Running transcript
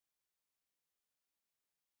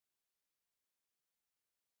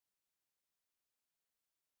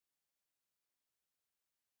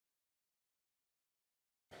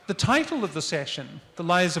the title of the session, The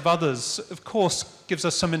Lives of Others, of course, gives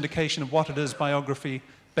us some indication of what it is biography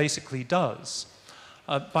basically does.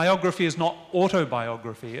 Biography is not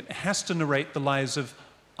autobiography. It has to narrate the lives of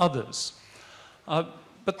others.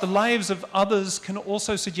 But the lives of others can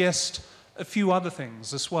also suggest a few other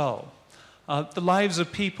things as well. The lives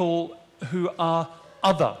of people who are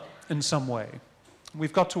other in some way.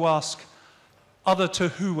 We've got to ask, other to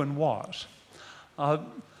who and what?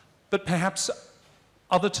 But perhaps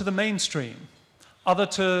other to the mainstream, other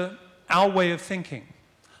to our way of thinking,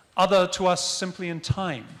 other to us simply in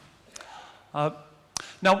time.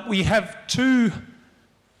 Now, we have two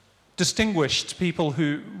distinguished people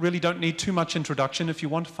who really don't need too much introduction. If you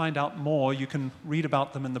want to find out more, you can read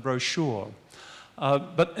about them in the brochure.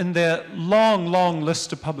 But in their long, long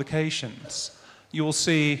list of publications, you will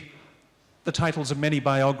see the titles of many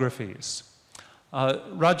biographies.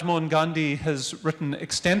 Rajmohan Gandhi has written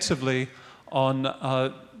extensively on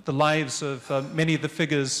the lives of many of the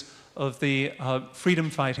figures of the freedom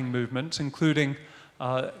fighting movement, including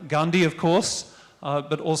Gandhi, of course,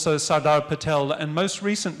 but also Sardar Patel, and most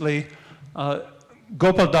recently,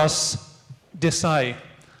 Gopal Das Desai.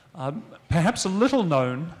 Perhaps a little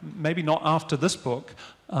known, maybe not after this book,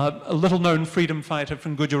 a little known freedom fighter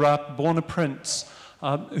from Gujarat, born a prince,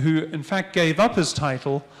 who in fact gave up his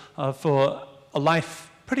title for a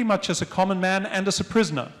life pretty much as a common man and as a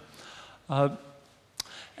prisoner.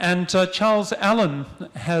 And Charles Allen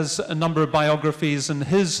has a number of biographies in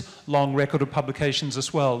his long record of publications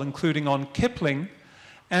as well, including on Kipling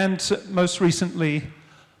and most recently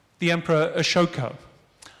the Emperor Ashoka.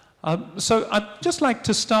 So I'd just like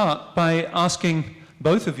to start by asking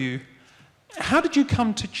both of you, how did you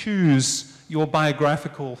come to choose your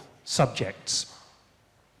biographical subjects?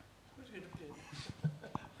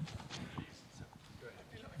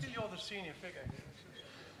 You're the senior figure.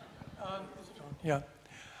 Yeah.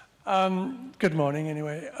 Good morning,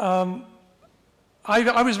 anyway.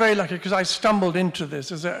 I was very lucky because I stumbled into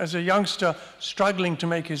this as a youngster struggling to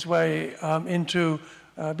make his way into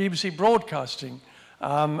BBC broadcasting.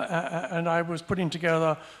 And I was putting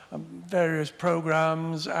together various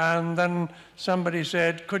programs, and then somebody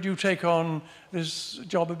said, could you take on this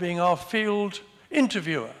job of being our field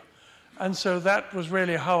interviewer? And so that was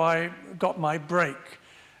really how I got my break.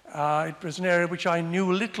 It was an area which I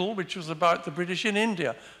knew little, which was about the British in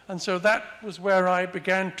India. And so that was where I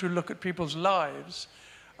began to look at people's lives.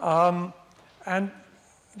 And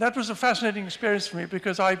that was a fascinating experience for me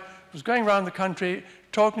because I was going around the country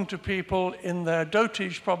talking to people in their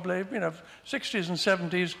dotage, probably, 60s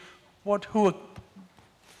and 70s, who were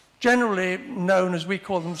generally known as, we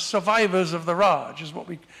call them, survivors of the Raj, is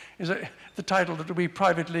the title that we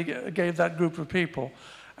privately gave that group of people.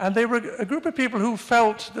 And they were a group of people who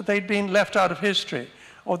felt that they'd been left out of history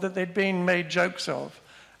or that they'd been made jokes of.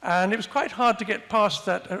 And it was quite hard to get past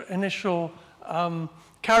that initial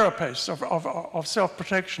carapace of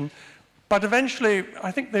self-protection. But eventually, I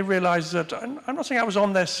think they realized that, I'm not saying I was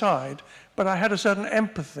on their side, but I had a certain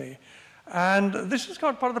empathy. And this is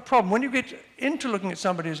kind of part of the problem. When you get into looking at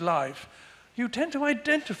somebody's life, you tend to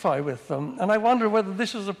identify with them. And I wonder whether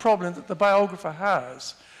this is a problem that the biographer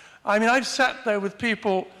has. I mean, I've sat there with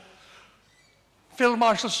people, Field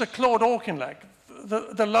Marshal Sir Claude Auchinleck,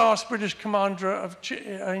 the last British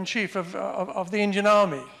commander-in-chief of the Indian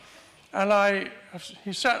Army. And I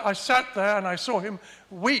sat there and I saw him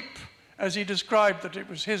weep as he described that it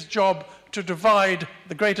was his job to divide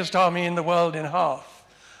the greatest army in the world in half.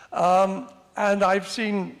 And I've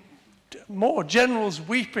seen more generals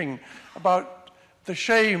weeping about the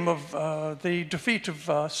shame of the defeat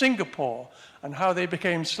of Singapore and how they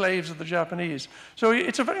became slaves of the Japanese. So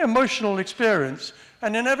it's a very emotional experience,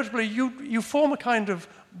 and inevitably you form a kind of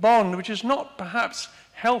bond which is not perhaps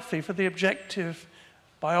healthy for the objective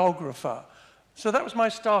biographer. So that was my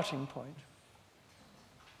starting point.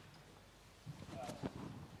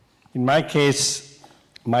 In my case,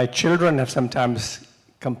 my children have sometimes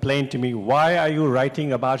complained to me, why are you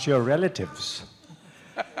writing about your relatives?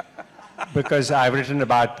 Because I've written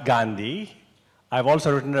about Gandhi. I've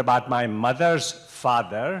also written about my mother's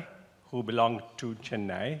father, who belonged to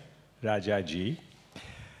Chennai, Rajaji.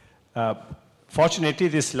 Fortunately,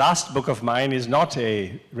 this last book of mine is not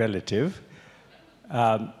a relative,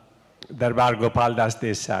 Darbar Gopal Das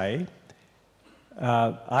Desai.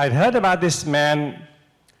 I'd heard about this man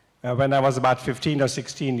when I was about 15 or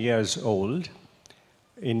 16 years old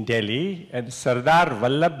in Delhi, and Sardar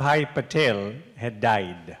Vallabhbhai Patel had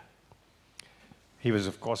died. He was,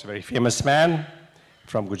 of course, a very famous man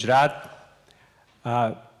from Gujarat.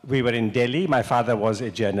 We were in Delhi. My father was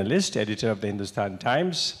a journalist, editor of the Hindustan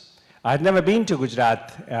Times. I had never been to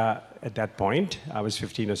Gujarat at that point. I was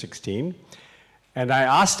 15 or 16. And I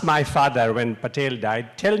asked my father when Patel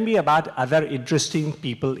died, tell me about other interesting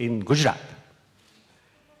people in Gujarat.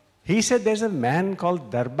 He said there's a man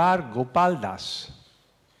called Darbar Gopal Das.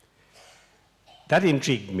 That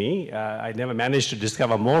intrigued me. I never managed to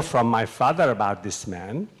discover more from my father about this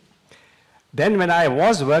man. Then when I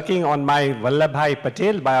was working on my Vallabhbhai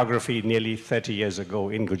Patel biography nearly 30 years ago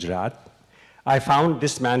in Gujarat, I found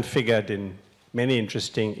this man figured in many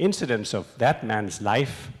interesting incidents of that man's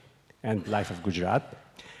life and life of Gujarat.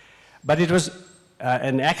 But it was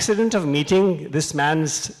an accident of meeting this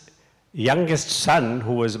man's youngest son,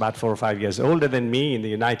 who was about 4 or 5 years older than me, in the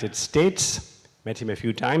United States. Met him a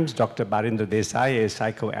few times, Dr. Barinder Desai, a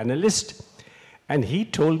psychoanalyst. And he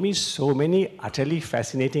told me so many utterly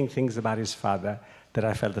fascinating things about his father that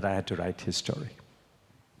I felt that I had to write his story.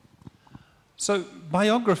 So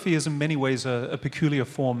biography is in many ways a peculiar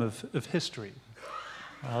form of history.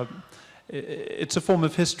 It's a form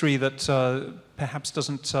of history that perhaps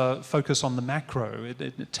doesn't focus on the macro.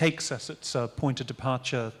 It takes as its point of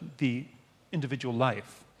departure the individual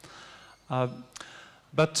life.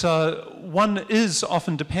 But one is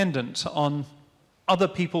often dependent on other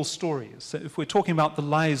people's stories. If we're talking about the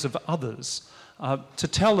lives of others, to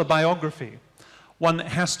tell a biography, one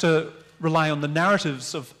has to rely on the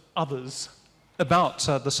narratives of others about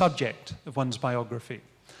the subject of one's biography.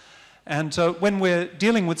 And when we're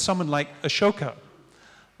dealing with someone like Ashoka,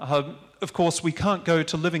 of course, we can't go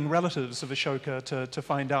to living relatives of Ashoka to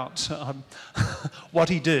find out what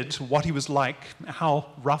he did, what he was like, how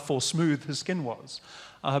rough or smooth his skin was.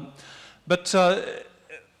 But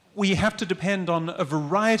we have to depend on a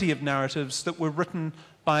variety of narratives that were written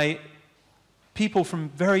by people from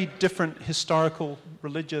very different historical,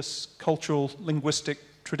 religious, cultural, linguistic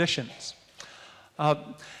traditions.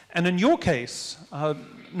 And in your case,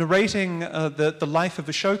 narrating the life of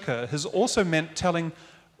Ashoka has also meant telling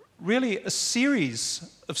really a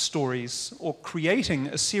series of stories, or creating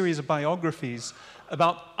a series of biographies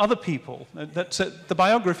about other people. The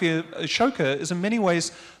biography of Ashoka is in many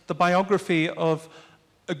ways the biography of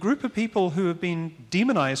a group of people who have been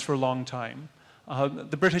demonized for a long time,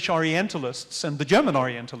 the British Orientalists and the German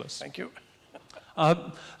Orientalists. Thank you.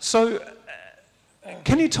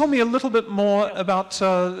 Can you tell me a little bit more about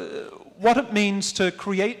what it means to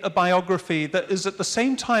create a biography that is at the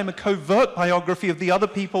same time a covert biography of the other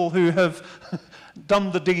people who have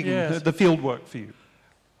done the digging, yes, the field work for you?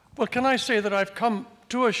 Well, can I say that I've come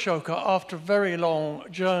to Ashoka after a very long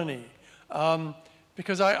journey,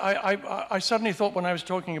 because I suddenly thought when I was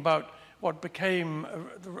talking about what became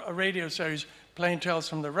a radio series, Plain Tales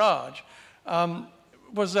from the Raj,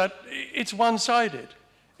 was that it's one-sided.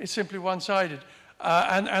 It's simply one-sided.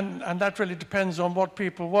 And that really depends on what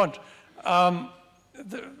people want.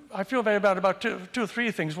 I feel very bad about two or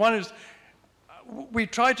three things. One is we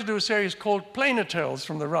tried to do a series called Plainer Tales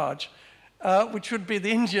from the Raj, which would be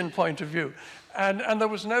the Indian point of view. And there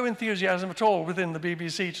was no enthusiasm at all within the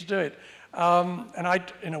BBC to do it. And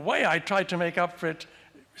in a way, I tried to make up for it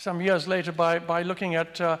some years later by looking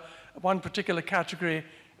at one particular category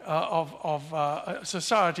of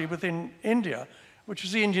society within India, which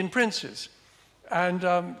was the Indian princes. And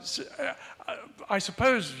I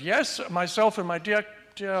suppose, yes, myself and my dear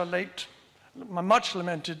late, my much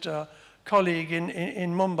lamented colleague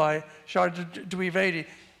in Mumbai, Sharda Dwivedi,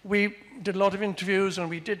 we did a lot of interviews and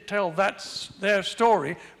we did tell their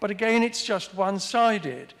story, but again, it's just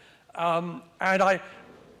one-sided.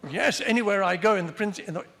 Yes, anywhere I go in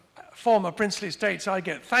the former princely states, I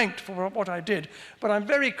get thanked for what I did, but I'm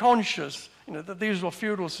very conscious, that these were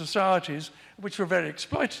feudal societies which were very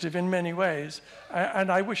exploitative in many ways,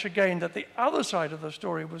 and I wish again that the other side of the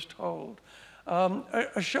story was told.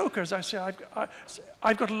 Ashoka, as I say,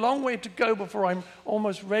 I've got a long way to go before I'm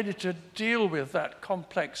almost ready to deal with that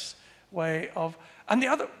complex way of, and the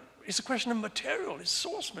other is a question of material, is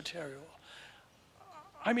source material.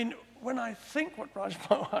 I mean, when I think what Raj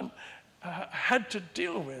Mohan had to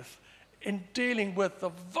deal with in dealing with the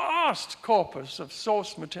vast corpus of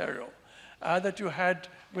source material that you had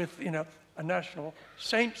with, a national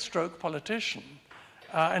saint-stroke politician,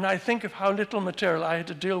 and I think of how little material I had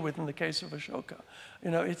to deal with in the case of Ashoka.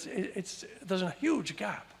 There's a huge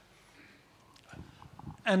gap.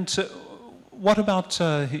 And what about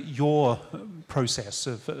your process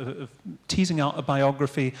of teasing out a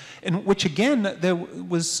biography in which, again, there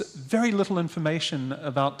was very little information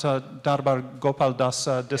about Darbar Gopal Das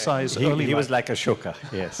Desai's early life? He was like Ashoka,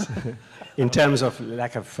 yes, in terms of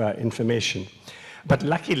lack of information. But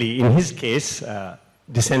luckily, in his case,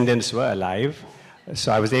 descendants were alive.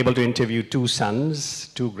 So I was able to interview 2 sons,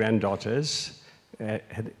 2 granddaughters,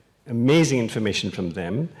 amazing information from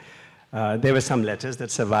them. There were some letters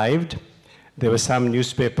that survived. There were some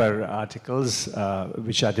newspaper articles,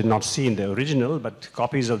 which I did not see in the original, but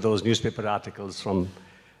copies of those newspaper articles from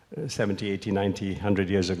 70, 80, 90, 100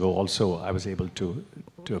 years ago also I was able to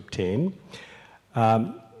obtain.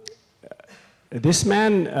 This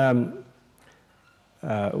man,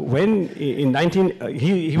 when in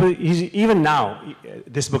even now,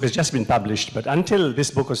 this book has just been published, but until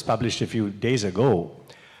this book was published a few days ago,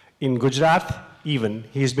 in Gujarat even,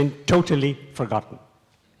 he's been totally forgotten.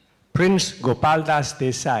 Prince Gopal Das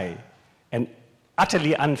Desai, an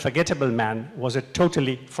utterly unforgettable man, was a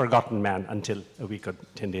totally forgotten man until a week or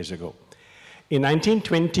 10 days ago. In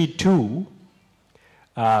 1922,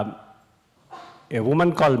 a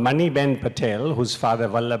woman called Maniben Patel, whose father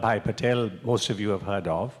Vallabhbhai Patel, most of you have heard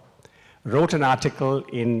of, wrote an article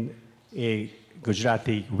in a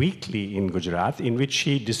Gujarati weekly in Gujarat in which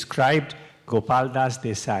she described Gopal Das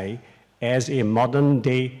Desai as a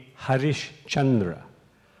modern-day Harish Chandra.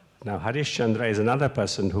 Now, Harish Chandra is another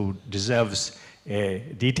person who deserves a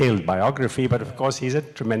detailed biography, but of course he's a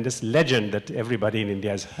tremendous legend that everybody in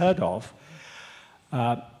India has heard of.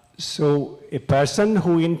 So a person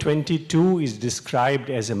who in 22 is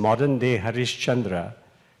described as a modern-day Harish Chandra,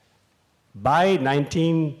 by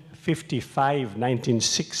 1955,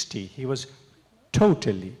 1960, he was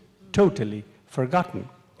totally forgotten.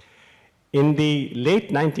 In the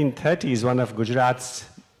late 1930s, one of Gujarat's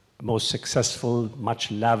most successful,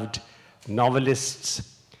 much loved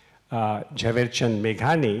novelists, Jhaverchand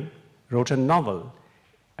Meghani, wrote a novel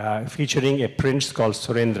featuring a prince called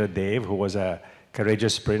Surendra Dev, who was a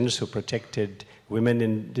courageous prince who protected women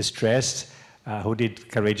in distress, who did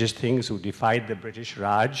courageous things, who defied the British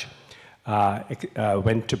Raj,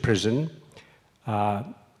 went to prison,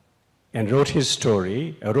 and wrote his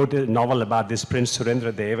story, wrote a novel about this Prince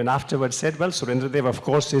Surendra Dev, and afterwards said, well, Surendra Dev, of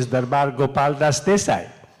course, is Darbar Gopal Das Desai.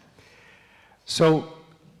 So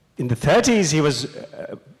in the 30s, he was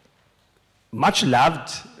much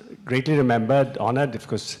loved, greatly remembered, honored, of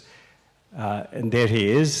course, and there he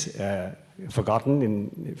is, forgotten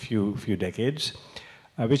in a few decades,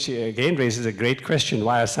 which again raises a great question.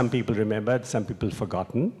 Why are some people remembered, some people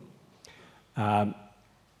forgotten?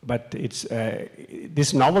 But it's,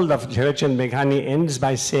 this novel of Jhaverchand Meghani ends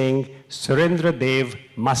by saying, Surendra Dev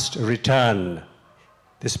must return.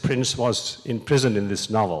 This prince was in prison in this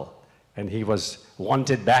novel, and he was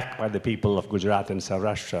wanted back by the people of Gujarat and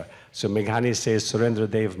Saurashtra. So Meghani says, Surendra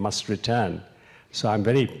Dev must return. So I'm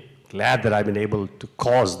very glad that I've been able to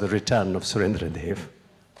cause the return of Surendra Dev.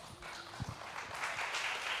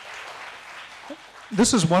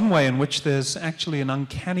 This is one way in which there's actually an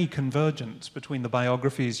uncanny convergence between the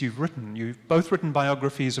biographies you've written. You've both written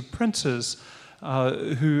biographies of princes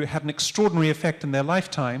who had an extraordinary effect in their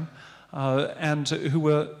lifetime and who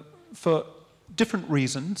were, for different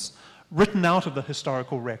reasons, written out of the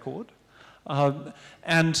historical record. And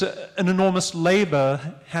an enormous labor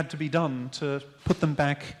had to be done to put them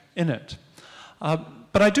back in it.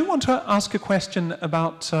 But I do want to ask a question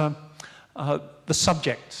about the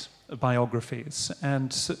subject of biographies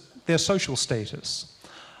and their social status.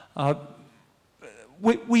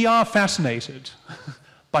 We are fascinated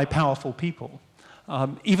by powerful people,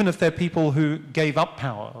 even if they're people who gave up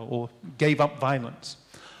power or gave up violence.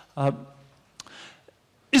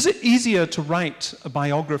 Is it easier to write a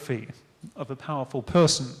biography of a powerful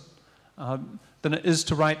person than it is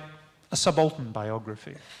to write a subaltern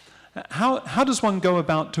biography? How does one go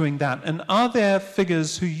about doing that? And are there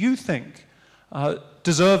figures who you think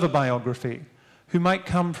deserve a biography, who might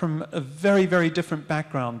come from a very, very different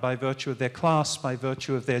background by virtue of their class, by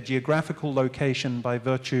virtue of their geographical location, by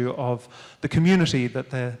virtue of the community that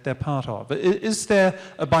they're part of? Is there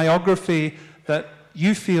a biography that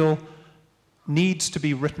you feel needs to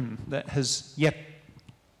be written that has yet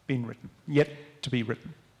been written, yet to be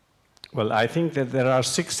written? Well, I think that there are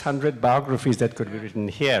 600 biographies that could be written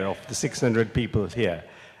here of the 600 people here.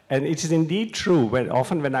 And it is indeed true,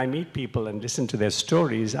 often when I meet people and listen to their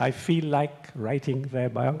stories, I feel like writing their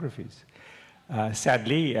biographies.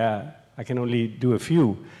 Sadly, I can only do a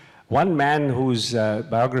few. One man whose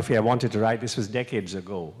biography I wanted to write, this was decades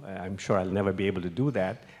ago. I'm sure I'll never be able to do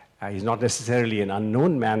that. He's not necessarily an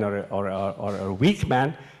unknown man or a weak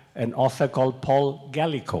man, an author called Paul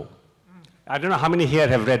Gallico. I don't know how many here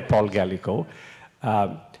have read Paul Gallico,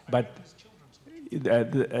 but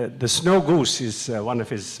The Snow Goose is one of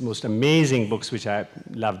his most amazing books, which I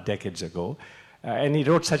loved decades ago. And he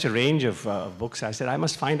wrote such a range of books. I said, I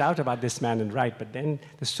must find out about this man and write. But then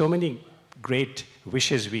there's so many great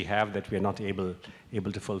wishes we have that we're not able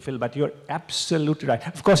to fulfill. But you're absolutely right.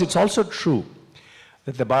 Of course, it's also true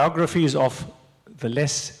that the biographies of the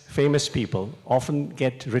less famous people often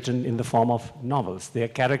get written in the form of novels. They are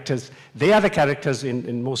characters, they are the characters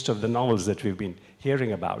in most of the novels that we've been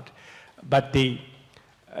hearing about. But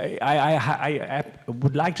I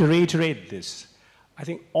would like to reiterate this. I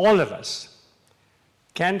think all of us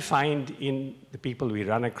can find in the people we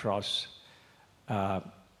run across the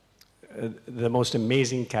most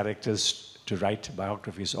amazing characters to write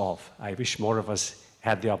biographies of. I wish more of us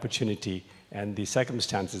had the opportunity and the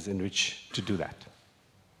circumstances in which to do that.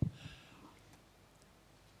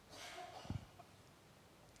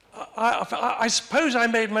 I suppose I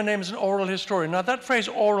made my name as an oral historian. Now, that phrase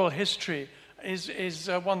oral history is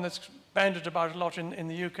one that's bandied about a lot in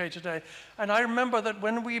the UK today. And I remember that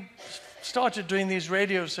when we started doing these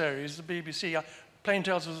radio series, the BBC, Plain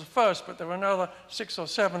Tales was the first, but there were another 6 or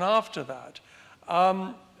 7 after that.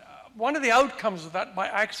 One of the outcomes of that, by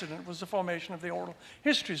accident, was the formation of the Oral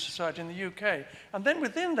History Society in the UK. And then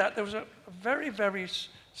within that, there was a very, very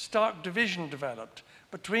stark division developed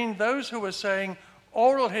between those who were saying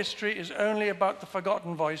oral history is only about the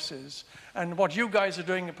forgotten voices, and what you guys are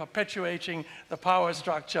doing is perpetuating the power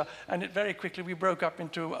structure, and very quickly we broke up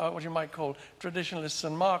into what you might call traditionalists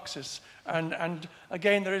and Marxists. And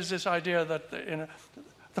again, there is this idea that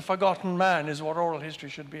the forgotten man is what oral history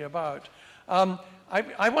should be about.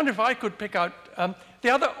 I wonder if I could pick out, the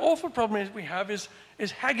other awful problem we have is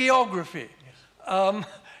hagiography. Yes.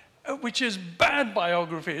 Which is bad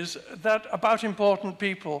biographies that about important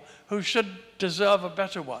people who should deserve a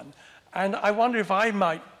better one. And I wonder if I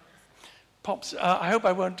might I hope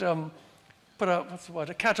I won't put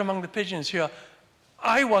a cat among the pigeons here.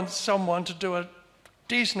 I want someone to do a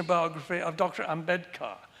decent biography of Dr.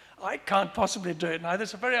 Ambedkar. I can't possibly do it. Now, this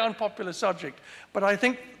is a very unpopular subject, but I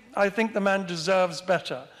think the man deserves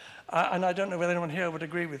better. And I don't know whether anyone here would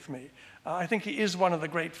agree with me. I think he is one of the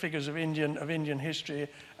great figures of Indian history,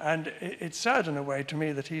 and it's sad in a way to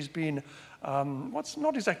me that he's been, what's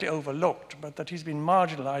not exactly overlooked, but that he's been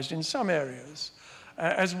marginalized in some areas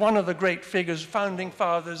as one of the great figures, founding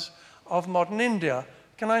fathers of modern India.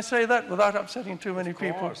 Can I say that without upsetting too many people?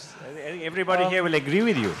 Of course. Everybody here will agree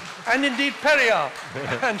with you. And indeed Periyar.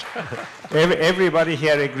 Everybody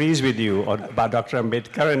here agrees with you about Dr.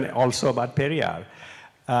 Ambedkar and also about Periyar.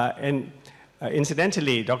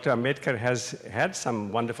 Incidentally, Dr. Ambedkar has had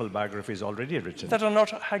some wonderful biographies already written. That are not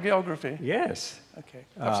hagiography? Yes. Okay.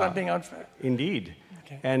 Perhaps I'm being unfair. Indeed.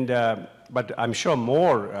 Okay. And, but I'm sure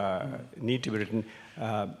more need to be written.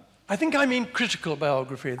 I think I mean critical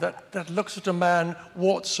biography, that looks at a man,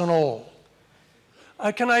 warts and all.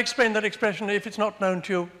 Can I explain that expression if it's not known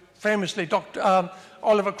to you? Famously, Dr.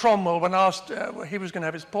 Oliver Cromwell, when asked he was going to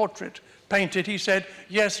have his portrait painted, he said,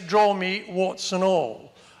 "Yes, draw me, warts and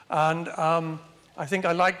all." And I think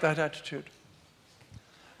I like that attitude.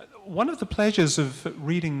 One of the pleasures of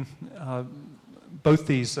reading both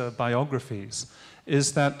these biographies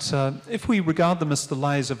is that if we regard them as the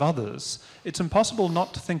lives of others, it's impossible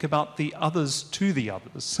not to think about the others to the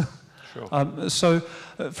others. Sure.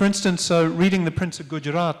 For instance, reading The Prince of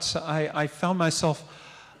Gujarat, I found myself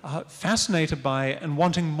fascinated by and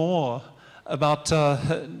wanting more about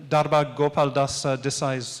Darbhag Gopal Das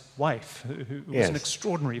Desai's wife, who was an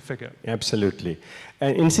extraordinary figure. Absolutely.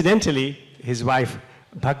 And incidentally, his wife,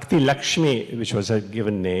 Bhakti Lakshmi, which was her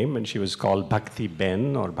given name, and she was called Bhakti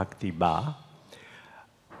Ben or Bhakti Ba,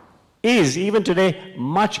 is even today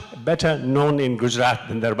much better known in Gujarat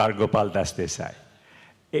than Darbhag Gopal Das Desai.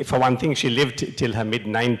 For one thing, she lived till her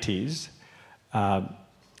mid-90s.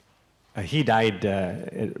 He died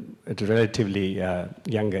at a relatively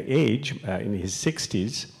younger age, in his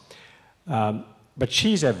 60s. But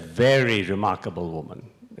she's a very remarkable woman,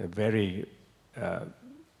 a very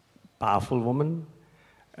powerful woman.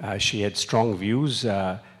 She had strong views.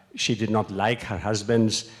 She did not like her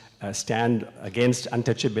husband's stand against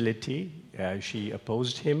untouchability. She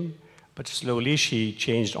opposed him, but slowly she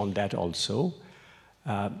changed on that also.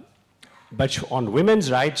 But on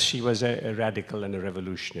women's rights, she was a radical and a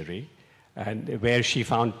revolutionary, and where she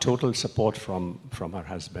found total support from her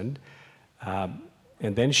husband.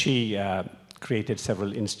 And then she created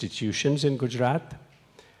several institutions in Gujarat.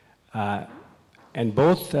 And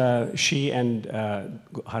both she and her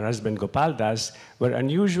husband Gopal Das were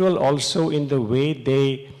unusual also in the way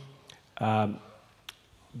they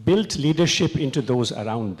built leadership into those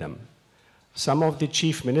around them. Some of the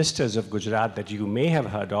chief ministers of Gujarat that you may have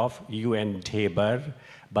heard of, U.N. Thaber,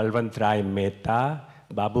 Balwant Rai Mehta,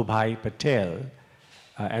 Babubhai Patel,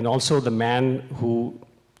 and also the man who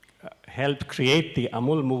helped create the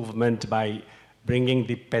Amul movement by bringing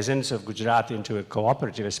the peasants of Gujarat into a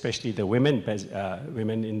cooperative, especially the women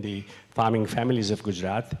in the farming families of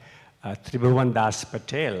Gujarat, Tribhuvan Das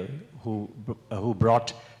Patel, who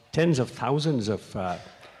brought tens of thousands of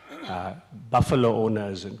buffalo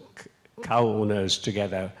owners and cow owners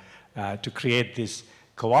together to create this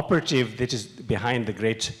cooperative that is behind the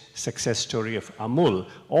great success story of Amul.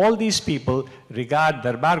 All these people regard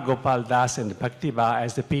Darbar Gopal Das and Bhakti Ba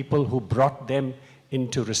as the people who brought them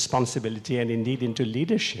into responsibility and indeed into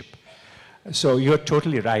leadership. So you're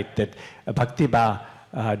totally right that Bhakti Ba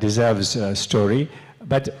deserves a story.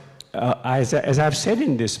 But as I've said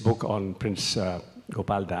in this book on Prince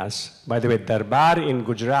Gopal Das, by the way, Darbar in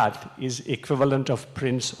Gujarat is equivalent of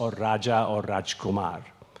Prince or Raja or Rajkumar.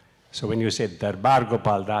 So when you say Darbar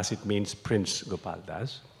Gopal Das, it means Prince Gopal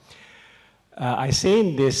Das. I say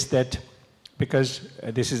in this that because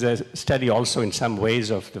this is a study also in some ways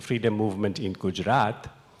of the freedom movement in Gujarat,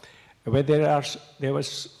 where there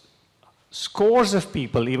was scores of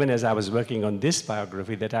people, even as I was working on this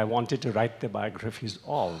biography, that I wanted to write the biographies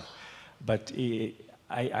of. But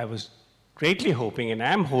I was greatly hoping, and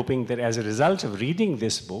am hoping, that as a result of reading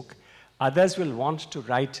this book, others will want to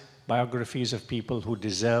write biographies of people who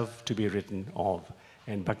deserve to be written of.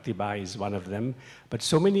 And Bhakti Ba is one of them. But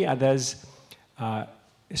so many others,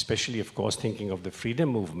 especially, of course, thinking of the freedom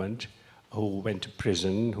movement, who went to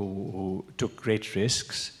prison, who took great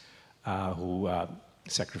risks, who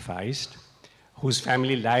sacrificed, whose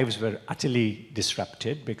family lives were utterly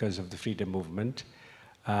disrupted because of the freedom movement.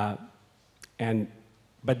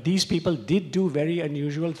 But these people did do very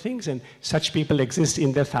unusual things, and such people exist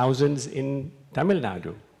in their thousands in Tamil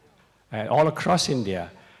Nadu, all across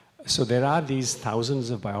India. So there are these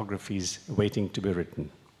thousands of biographies waiting to be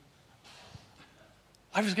written.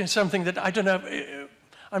 I was going to say something that I don't know.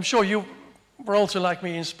 I'm sure you were also, like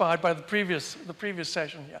me, inspired by the previous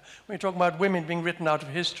session here. When you're talking about women being written out of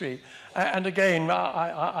history. And again,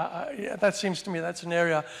 that seems to me that's an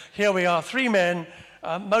area. Here we are, three men.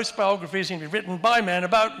 Most biographies seem to be written by men,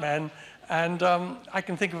 about men. And I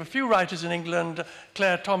can think of a few writers in England,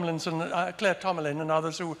 Claire Tomalin and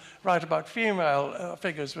others who write about female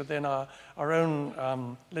figures within our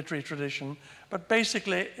own literary tradition. But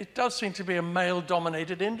basically, it does seem to be a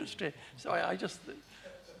male-dominated industry. So I just,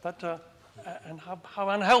 and how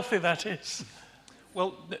unhealthy that is.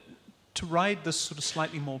 Well, to ride this sort of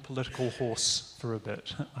slightly more political horse for a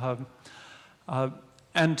bit,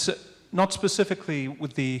 and not specifically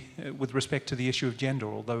with respect to the issue of gender,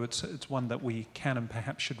 although it's one that we can and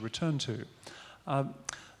perhaps should return to.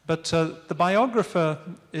 But the biographer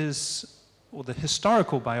is, or the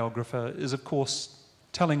historical biographer is, of course,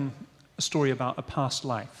 telling a story about a past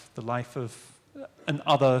life, the life of an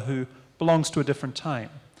other who belongs to a different time.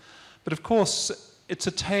 But of course, it's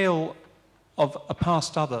a tale of a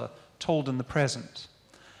past other told in the present.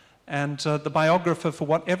 And the biographer, for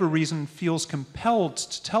whatever reason, feels compelled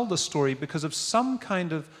to tell the story because of some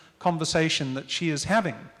kind of conversation that she is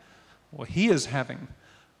having, or he is having,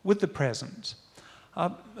 with the present.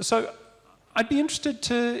 So I'd be interested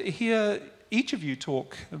to hear each of you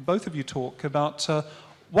talk, both of you talk, about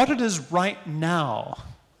what it is right now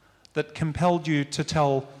that compelled you to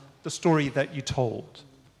tell the story that you told.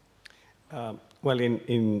 Well,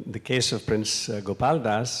 in the case of Prince Gopal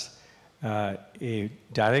Das, a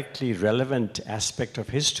directly relevant aspect of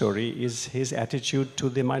his story is his attitude to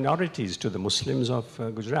the minorities, to the Muslims of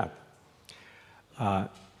Gujarat. An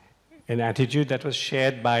attitude that was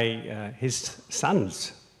shared by his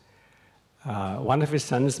sons. One of his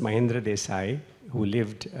sons, Mahendra Desai, who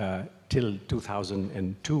lived till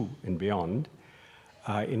 2002 and beyond,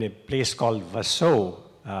 in a place called Vaso,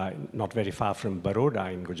 not very far from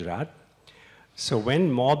Baroda in Gujarat. So when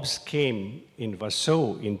mobs came in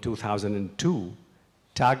Vaso in 2002,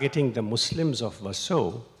 targeting the Muslims of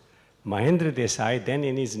Vaso, Mahendra Desai, then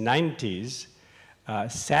in his 90s,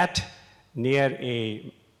 sat near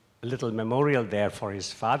a little memorial there for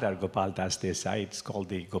his father, Gopal Das Desai. It's called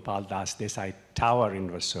the Gopal Das Desai Tower in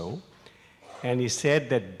Vaso. And he said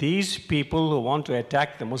that these people who want to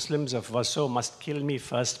attack the Muslims of Vaso must kill me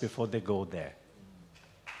first before they go there.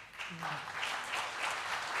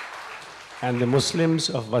 And the Muslims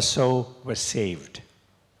of Vaso were saved.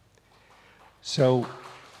 So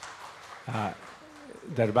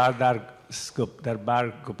Darbar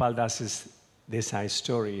Gopal Das Desai's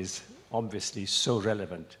story is obviously so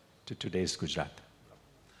relevant to today's Gujarat.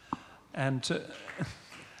 And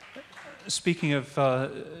speaking of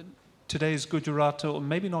today's Gujarat, or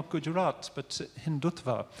maybe not Gujarat, but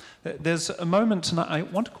Hindutva, there's a moment, and I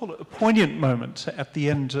want to call it a poignant moment, at the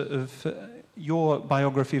end of your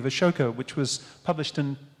biography of Ashoka, which was published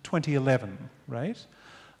in 2011, right?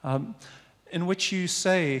 In which you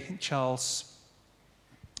say, Charles,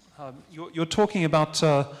 you're talking about...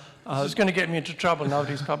 this is going to get me into trouble now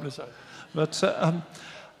that he's publicized. But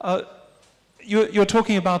You're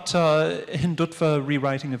talking about Hindutva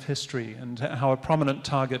rewriting of history and how a prominent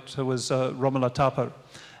target was Romola Thapar.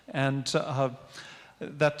 And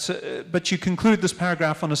but you conclude this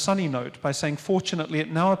paragraph on a sunny note by saying, fortunately,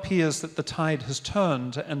 it now appears that the tide has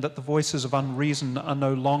turned and that the voices of unreason are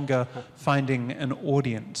no longer finding an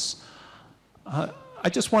audience. I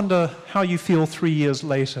just wonder how you feel 3 years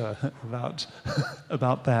later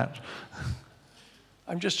about that.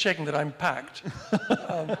 I'm just checking that I'm packed.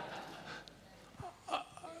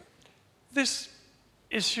 This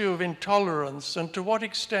issue of intolerance and to what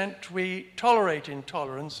extent we tolerate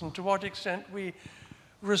intolerance and to what extent we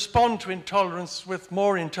respond to intolerance with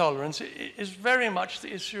more intolerance is very much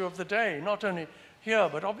the issue of the day, not only here,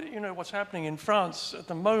 but you know what's happening in France at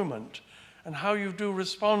the moment and how you do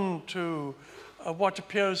respond to what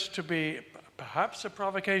appears to be perhaps a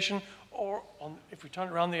provocation or, if we turn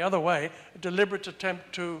it around the other way, a deliberate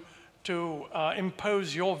attempt to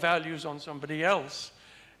impose your values on somebody else.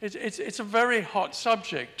 It's a very hot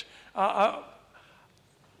subject.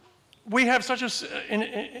 We have such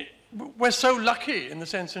a... we're so lucky, in the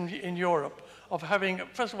sense, in Europe, of having,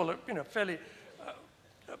 first of all, you know, fairly...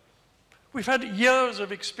 we've had years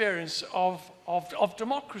of experience of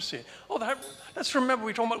democracy. Let's remember,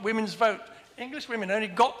 we're talking about women's vote. English women only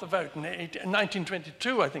got the vote in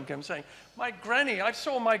 1922, I think I'm saying. My granny, I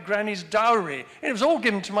saw my granny's dowry. It was all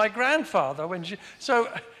given to my grandfather when she... So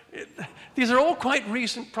these are all quite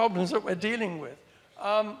recent problems that we're dealing with.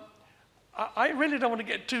 I really don't want to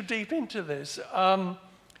get too deep into this. But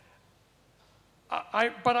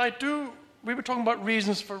I do... We were talking about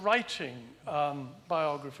reasons for writing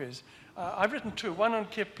biographies. I've written two, one on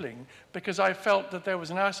Kipling, because I felt that there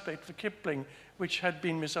was an aspect for Kipling which had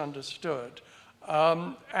been misunderstood.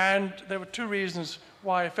 And there were two reasons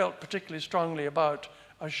why I felt particularly strongly about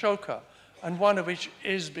Ashoka, and one of which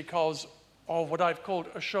is because of what I've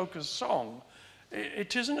called Ashoka's song.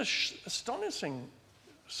 It is an astonishing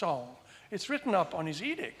song. It's written up on his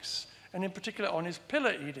edicts, and in particular on his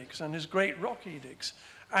pillar edicts and his great rock edicts.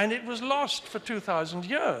 And it was lost for 2,000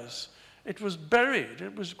 years. It was buried.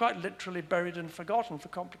 It was quite literally buried and forgotten for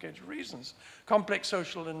complicated reasons, complex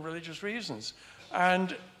social and religious reasons.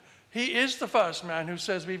 And he is the first man who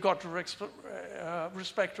says we've got to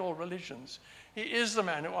respect all religions. He is the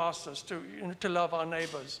man who asked us to love our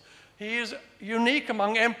neighbors. He is unique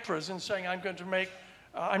among emperors in saying,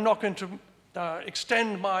 I'm not going to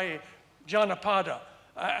extend my Janapada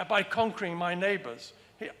by conquering my neighbors.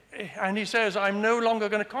 And he says, I'm no longer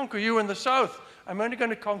going to conquer you in the south. I'm only going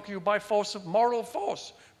to conquer you by force of moral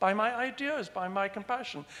force, by my ideas, by my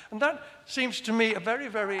compassion. And that seems to me a very,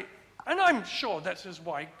 very, and I'm sure that's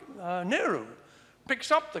why Nehru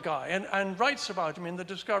picks up the guy and writes about him in The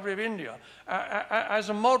Discovery of India as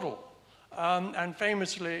a model. And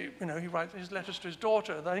famously, you know, he writes his letters to his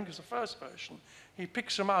daughter, I think is the first version. He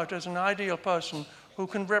picks him out as an ideal person who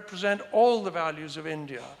can represent all the values of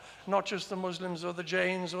India, not just the Muslims or the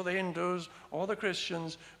Jains or the Hindus or the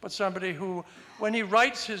Christians, but somebody who, when he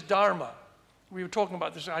writes his Dharma, we were talking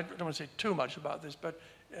about this, I don't want to say too much about this, but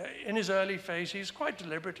in his early phase, he's quite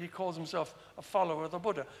deliberate. He calls himself a follower of the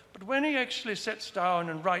Buddha. But when he actually sits down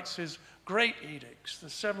and writes his great edicts, the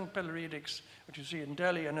 7 pillar edicts, which you see in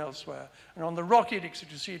Delhi and elsewhere, and on the rock edicts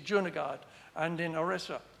that you see at Junagadh and in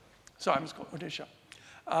Odisha,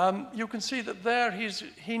 you can see that there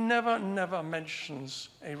he never mentions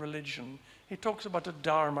a religion. He talks about a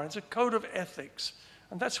dharma. It's a code of ethics.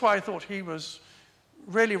 And that's why I thought he was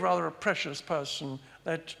really rather a precious person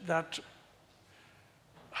that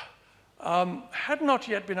had not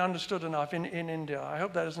yet been understood enough in India. I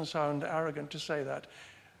hope that doesn't sound arrogant to say that.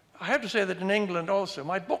 I have to say that in England also,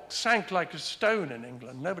 my book sank like a stone in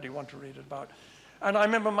England. Nobody wanted to read it about. And I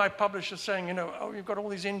remember my publisher saying, you know, oh, you've got all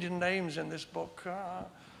these Indian names in this book.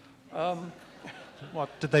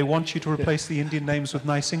 What, did they want you to replace the Indian names with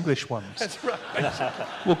nice English ones? That's right.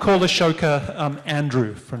 We'll call Ashoka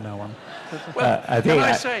Andrew from now on. Well,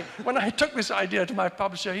 when I took this idea to my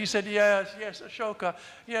publisher, he said, yes, Ashoka.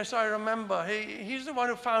 Yes, I remember. He's the one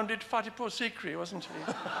who founded Fatehpur Sikri, wasn't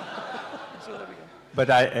he? So there we go.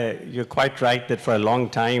 But you're quite right that for a long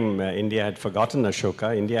time, India had forgotten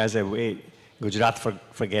Ashoka. India has a way, Gujarat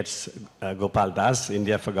forgets Gopal Das.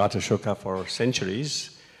 India forgot Ashoka for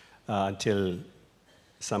centuries until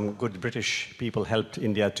some good British people helped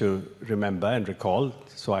India to remember and recall.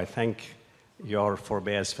 So I thank your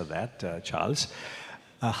forebears for that, Charles.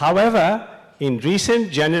 However, in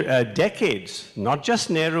recent decades, not just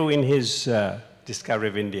Nehru in his Discovery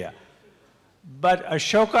of India, but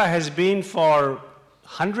Ashoka has been for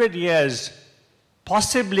 100 years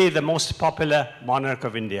possibly the most popular monarch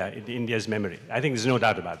of India in India's memory. I think there's no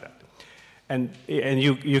doubt about that. And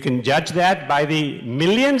you can judge that by the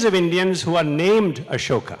millions of Indians who are named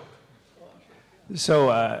Ashoka. So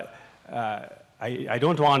I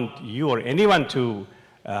don't want you or anyone to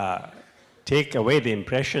take away the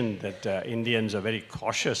impression that Indians are very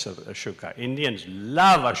cautious of Ashoka. Indians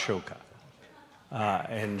love Ashoka.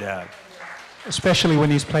 Especially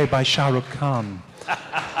when he's played by Shah Rukh Khan.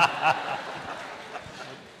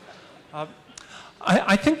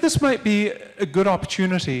 I think this might be a good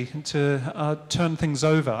opportunity to turn things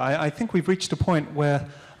over. I think we've reached a point where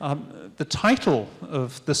the title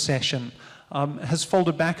of the session has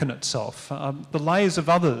folded back on itself. The lives of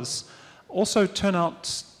others also turn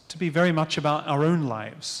out to be very much about our own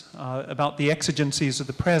lives, about the exigencies of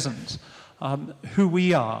the present, who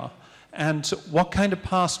we are, and what kind of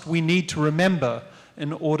past we need to remember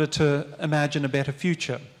in order to imagine a better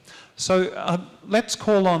future. So let's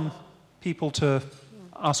call on people to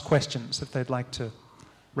ask questions if they'd like to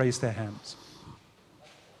raise their hands.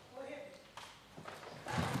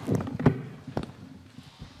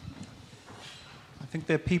 I think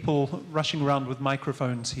there are people rushing around with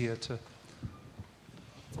microphones here to...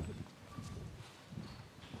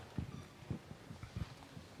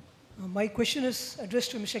 My question is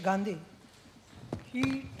addressed to Mr. Gandhi.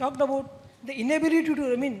 He talked about the inability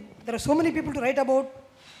to, there are so many people to write about,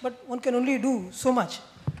 but one can only do so much.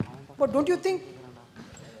 But don't you think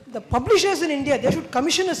the publishers in India, they should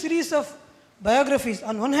commission a series of biographies?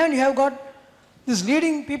 On one hand, you have got these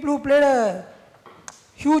leading people who played a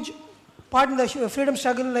huge part in the freedom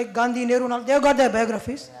struggle, like Gandhi, Nehru and all, they have got their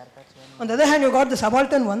biographies. On the other hand, you got the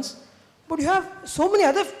subaltern ones. But you have so many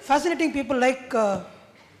other fascinating people like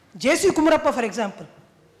J.C. Kumarappa, for example.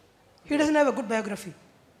 He doesn't have a good biography.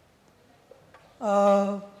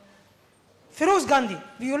 Feroz Gandhi,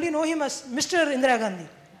 we only know him as Mr. Indira Gandhi.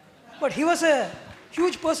 But he was a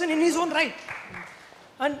huge person in his own right.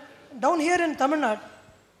 And down here in Tamil Nadu,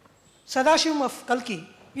 Sadashivam of Kalki,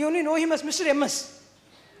 we only know him as Mr. M.S.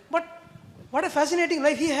 But what a fascinating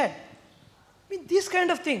life he had. These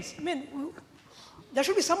kind of things. There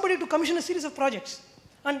should be somebody to commission a series of projects.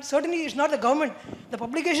 And certainly it's not the government, the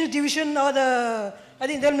publications division or I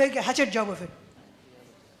think they'll make a hatchet job of it.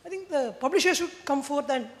 I think the publishers should come forth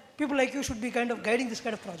and people like you should be kind of guiding this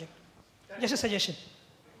kind of project. Just a suggestion.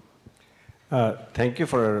 Thank you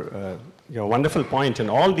for your wonderful point. And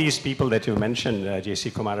all these people that you mentioned,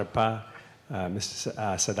 J.C. Kumarappa, Mr.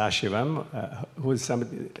 Sadashivam, who is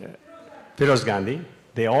somebody, Feroz Gandhi,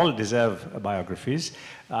 they all deserve biographies.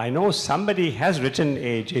 I know somebody has written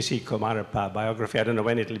a J.C. Kumarappa biography. I don't know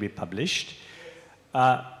when it will be published.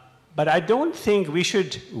 But I don't think we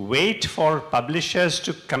should wait for publishers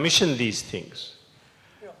to commission these things.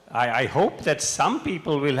 I hope that some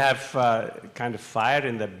people will have kind of fire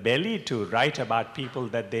in the belly to write about people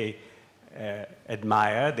that they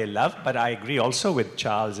admire, they love. But I agree also with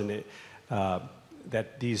Charles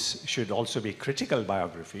that these should also be critical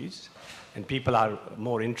biographies. And people are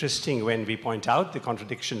more interesting when we point out the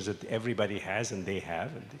contradictions that everybody has and they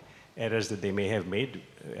have, and the errors that they may have made,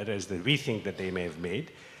 errors that we think that they may have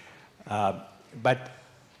made. But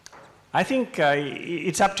I think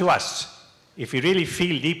it's up to us. If we really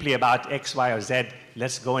feel deeply about X, Y, or Z,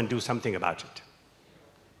 let's go and do something about it.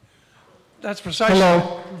 That's precisely...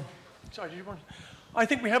 Hello. Sorry, do you want... I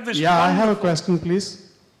think we have this... Yeah, I have a question,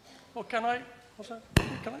 please. Well, can I... What's that?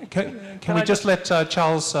 Can we just let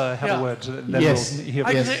Charles have a word? Then Yes. we'll hear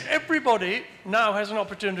I from can say everybody now has an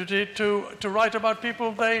opportunity to write about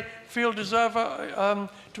people they feel deserve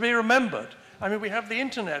to be remembered. We have the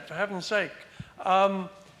internet, for heaven's sake.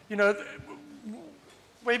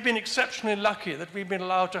 We've been exceptionally lucky that we've been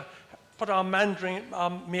allowed to put our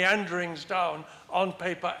meanderings down on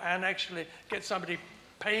paper and actually get somebody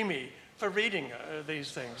pay me for reading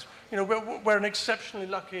these things. We're an exceptionally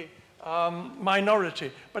lucky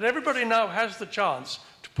minority. But everybody now has the chance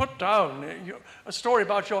to put down a story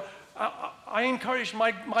about your... I encouraged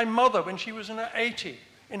my mother when she was in her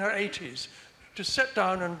 80s, to sit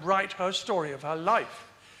down and write her story of her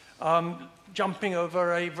life. Jumping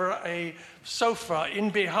over a sofa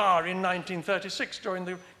in Bihar in 1936 during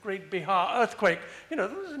the great Bihar earthquake.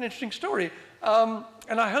 That was an interesting story. And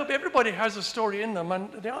I hope everybody has a story in them.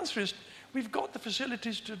 And the answer is, we've got the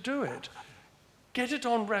facilities to do it. Get it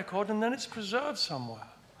on record, and then it's preserved somewhere.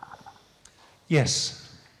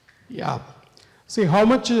 Yes. Yeah. See, how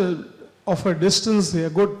much of a distance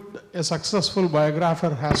a successful biographer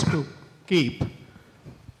has to keep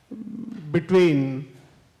between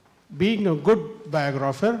being a good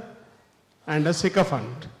biographer and a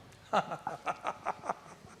sycophant? Oh,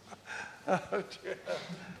 dear.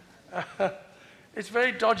 It's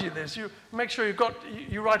very dodgy, this. You make sure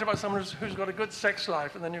you write about someone who's got a good sex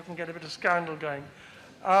life, and then you can get a bit of scandal going.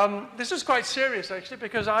 This is quite serious, actually,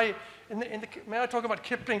 because may I talk about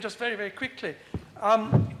Kipling just very, very quickly?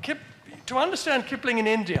 To understand Kipling in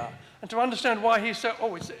India, and to understand why he's so,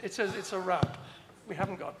 it says it's a rap. We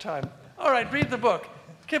haven't got time. All right, read the book.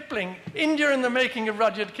 Kipling, India in the Making of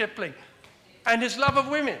Rudyard Kipling, and his love of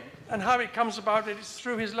women, and how it comes about. It is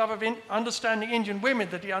through his love of understanding Indian women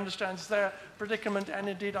that he understands their predicament and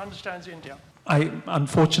indeed understands India.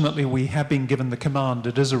 Unfortunately, we have been given the command,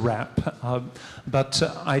 it is a wrap, but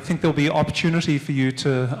I think there'll be opportunity for you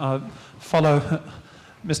to follow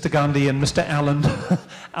Mr. Gandhi and Mr. Allen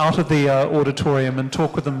out of the auditorium and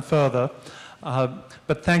talk with them further.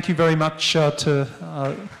 But thank you very much to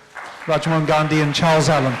Rajiv Mohan Gandhi and Charles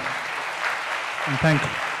Allen. And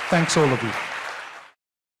thanks all of you.